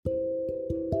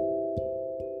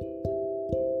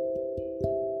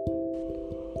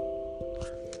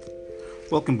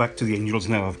Welcome back to the Angels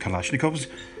Now of Kalashnikovs.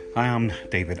 I am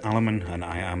David Alleman and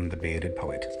I am the Bearded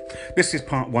Poet. This is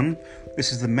part 1.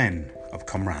 This is the men of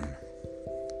Qumran.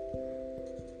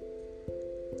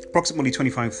 Approximately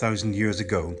 25,000 years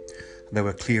ago, there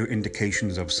were clear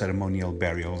indications of ceremonial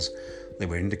burials. There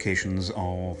were indications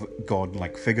of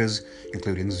god-like figures,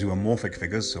 including zoomorphic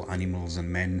figures, so animals and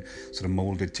men sort of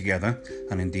moulded together,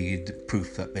 and indeed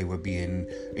proof that they were being,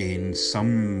 in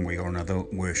some way or another,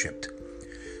 worshipped.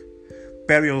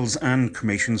 Burials and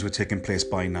cremations were taking place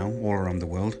by now all around the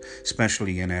world,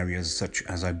 especially in areas such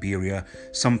as Iberia,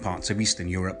 some parts of Eastern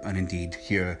Europe, and indeed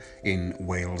here in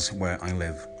Wales, where I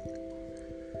live.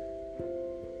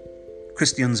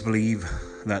 Christians believe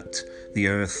that the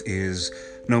earth is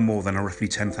no more than roughly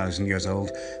 10,000 years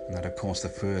old, and that of course the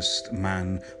first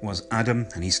man was Adam,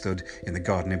 and he stood in the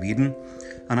Garden of Eden.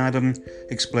 And Adam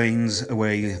explains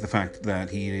away the fact that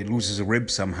he loses a rib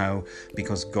somehow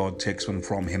because God takes one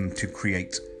from him to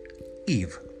create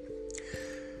Eve.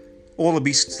 All the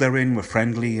beasts therein were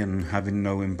friendly and having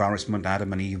no embarrassment.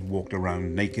 Adam and Eve walked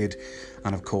around naked,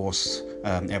 and of course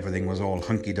everything was all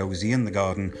hunky-dozy in the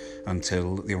garden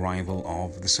until the arrival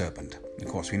of the serpent. Of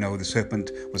course we know the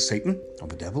serpent was Satan, or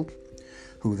the devil,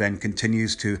 who then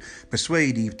continues to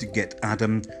persuade Eve to get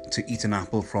Adam to eat an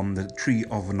apple from the tree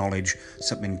of knowledge,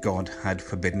 something God had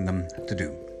forbidden them to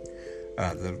do.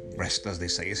 The rest, as they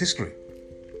say, is history.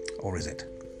 Or is it?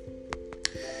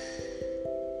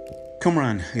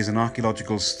 Qumran is an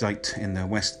archaeological site in the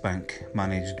West Bank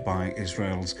managed by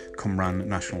Israel's Qumran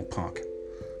National Park.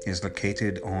 It is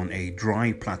located on a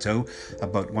dry plateau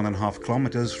about 1.5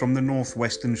 kilometers from the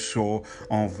northwestern shore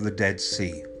of the Dead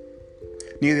Sea.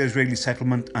 Near the Israeli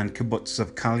settlement and kibbutz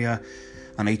of Kalia,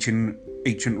 and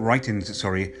ancient writings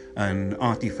and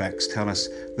artifacts tell us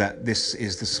that this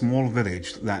is the small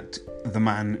village that the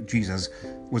man Jesus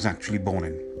was actually born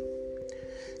in.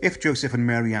 If Joseph and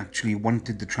Mary actually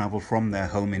wanted to travel from their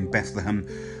home in Bethlehem,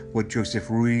 would Joseph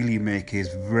really make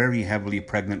his very heavily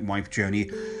pregnant wife journey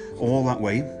all that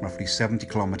way, roughly 70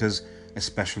 kilometers,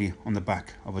 especially on the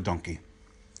back of a donkey?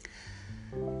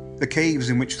 The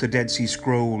caves in which the Dead Sea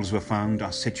Scrolls were found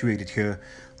are situated here,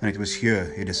 and it was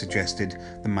here, it is suggested,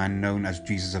 the man known as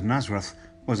Jesus of Nazareth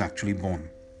was actually born.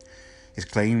 It's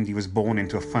claimed he was born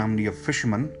into a family of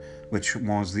fishermen, which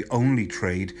was the only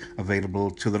trade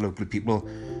available to the local people,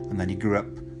 and then he grew up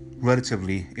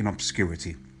relatively in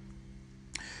obscurity.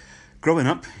 Growing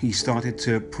up, he started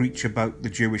to preach about the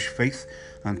Jewish faith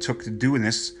and took to doing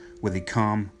this with a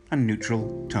calm and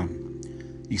neutral tone.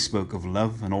 He spoke of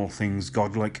love and all things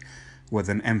godlike, with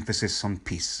an emphasis on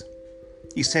peace.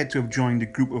 He's said to have joined a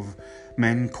group of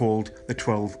men called the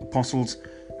 12 Apostles,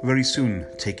 very soon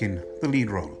taking the lead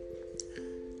role.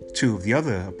 Two of the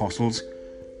other apostles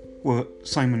were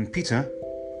Simon Peter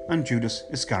and Judas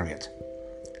Iscariot.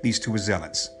 These two were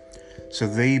zealots, so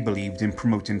they believed in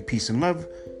promoting peace and love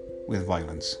with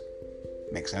violence.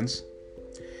 Makes sense?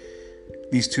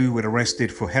 These two were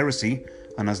arrested for heresy,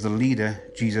 and as the leader,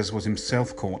 Jesus was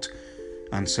himself caught,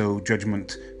 and so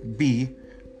judgment B,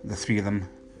 the three of them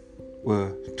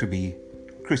were to be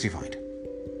crucified.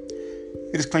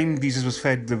 It is claimed Jesus was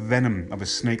fed the venom of a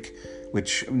snake,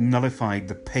 which nullified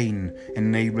the pain,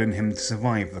 enabling him to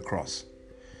survive the cross.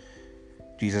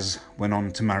 Jesus went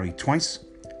on to marry twice,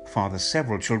 father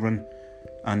several children,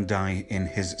 and die in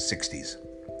his 60s.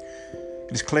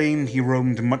 It is claimed he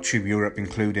roamed much of Europe,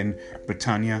 including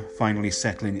Britannia, finally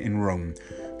settling in Rome,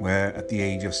 where at the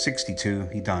age of 62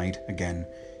 he died again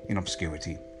in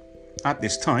obscurity. At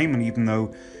this time, and even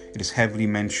though it is heavily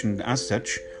mentioned as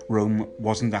such, Rome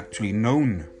wasn't actually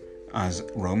known as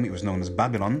Rome, it was known as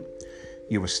Babylon.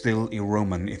 You were still a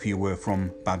Roman if you were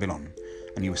from Babylon,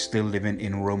 and you were still living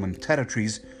in Roman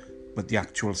territories, but the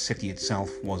actual city itself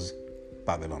was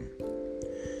Babylon.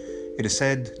 It is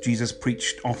said Jesus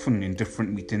preached often in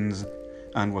different meetings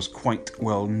and was quite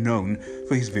well known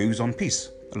for his views on peace,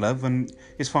 love, and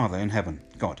his Father in heaven,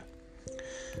 God.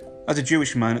 As a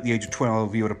Jewish man at the age of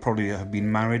 12, he would probably have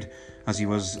been married, as he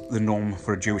was the norm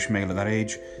for a Jewish male at that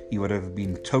age. He would have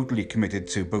been totally committed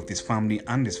to both his family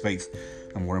and his faith,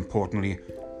 and more importantly,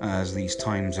 as these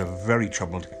times are very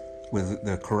troubled with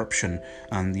the corruption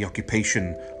and the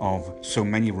occupation of so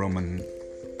many Roman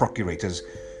procurators,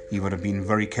 he would have been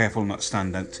very careful not to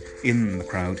stand out in the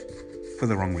crowd for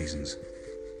the wrong reasons.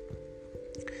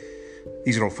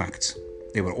 These are all facts.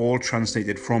 They were all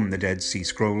translated from the Dead Sea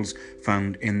Scrolls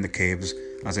found in the caves,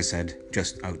 as I said,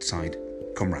 just outside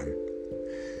Qumran.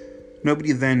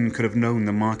 Nobody then could have known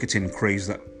the marketing craze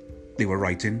that they were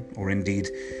writing, or indeed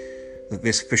that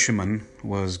this fisherman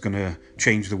was going to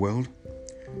change the world.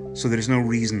 So there is no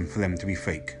reason for them to be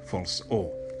fake, false, or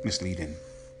misleading.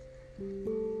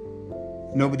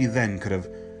 Nobody then could have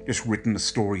just written a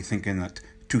story thinking that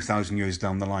 2,000 years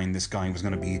down the line this guy was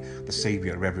going to be the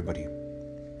saviour of everybody.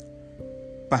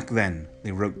 Back then,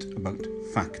 they wrote about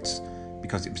facts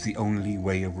because it was the only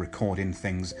way of recording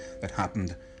things that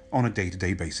happened on a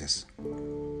day-to-day basis.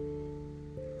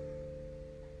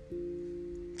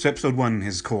 So episode 1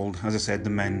 is called, as I said, The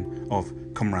Men of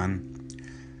Qumran.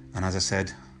 And as I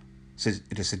said,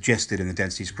 it is suggested in the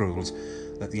Dead Sea Scrolls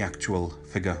that the actual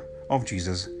figure of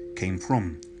Jesus came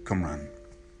from Qumran.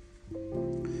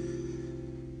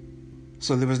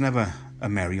 So there was never a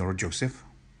Mary or a Joseph.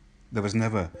 There was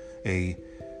never a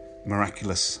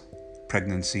miraculous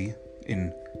pregnancy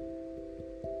in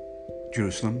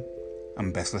Jerusalem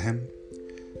and Bethlehem.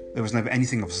 There was never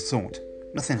anything of the sort.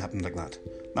 Nothing happened like that.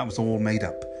 That was all made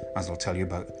up, as I'll tell you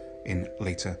about in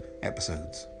later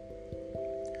episodes.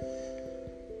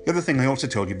 The other thing I also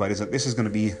told you about is that this is going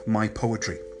to be my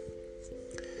poetry.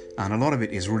 And a lot of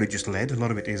it is religious-led. A lot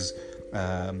of it is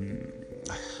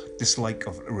dislike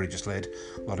of religious-led.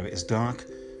 A lot of it is dark.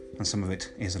 And some of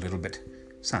it is a little bit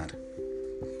sad.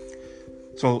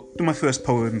 So I'll do my first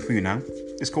poem for you now.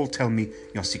 It's called Tell Me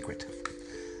Your Secret.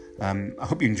 I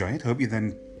hope you enjoy it. I hope you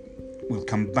then will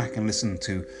come back and listen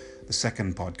to the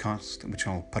second podcast, which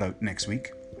I'll put out next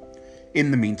week.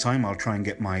 In the meantime, I'll try and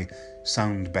get my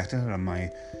sound better and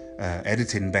my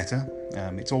editing better.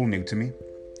 It's all new to me.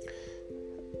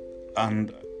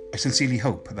 And I sincerely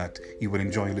hope that you will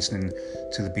enjoy listening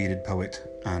to The Bearded Poet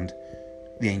and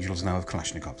The Angels Now of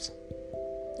Kalashnikovs.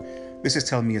 This is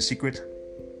Tell Me a Secret.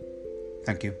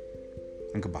 Thank you,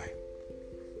 and goodbye.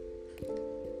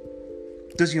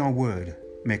 Does your word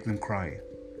make them cry?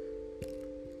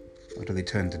 Or do they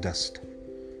turn to dust?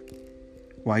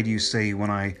 Why do you say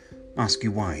when I ask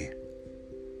you why?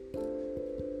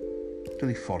 Do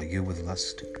they follow you with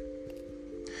lust?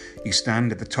 You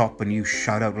stand at the top and you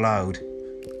shout out loud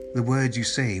the words you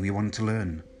say we want to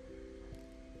learn.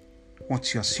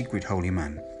 What's your secret, holy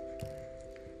man?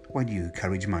 Why do you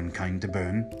encourage mankind to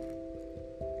burn?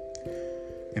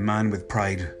 A man with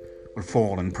pride will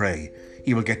fall and pray.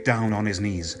 He will get down on his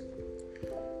knees.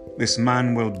 This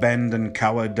man will bend and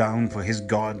cower down for his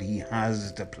God he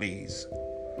has to please.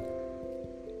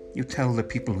 You tell the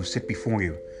people who sit before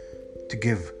you to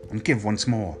give and give once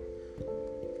more.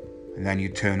 And then you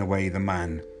turn away the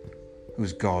man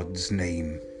whose God's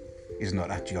name is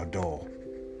not at your door.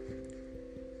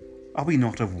 Are we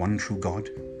not of one true God?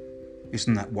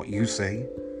 Isn't that what you say?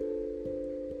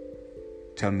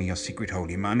 Tell me your secret,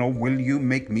 holy man, or will you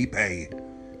make me pay?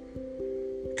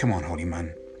 Come on, holy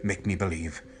man, make me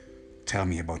believe. Tell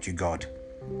me about your God.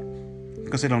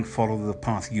 Because I don't follow the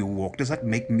path you walk, does that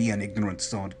make me an ignorant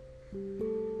sod?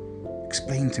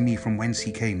 Explain to me from whence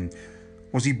he came.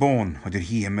 Was he born, or did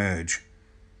he emerge?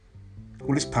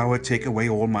 Will his power take away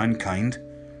all mankind?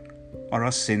 Are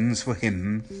our sins for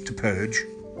him to purge?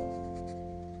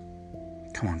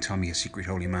 Come on, tell me a secret,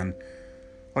 holy man.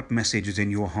 What message is in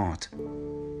your heart?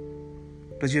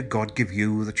 Does your God give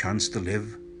you the chance to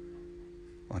live?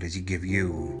 Or does he give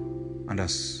you and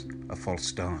us a false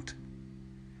start?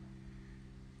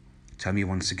 Tell me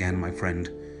once again, my friend.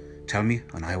 Tell me,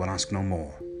 and I will ask no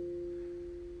more.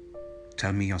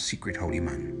 Tell me your secret, holy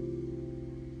man.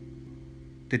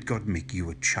 Did God make you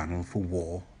a channel for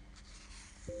war?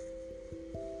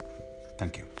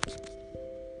 Thank you.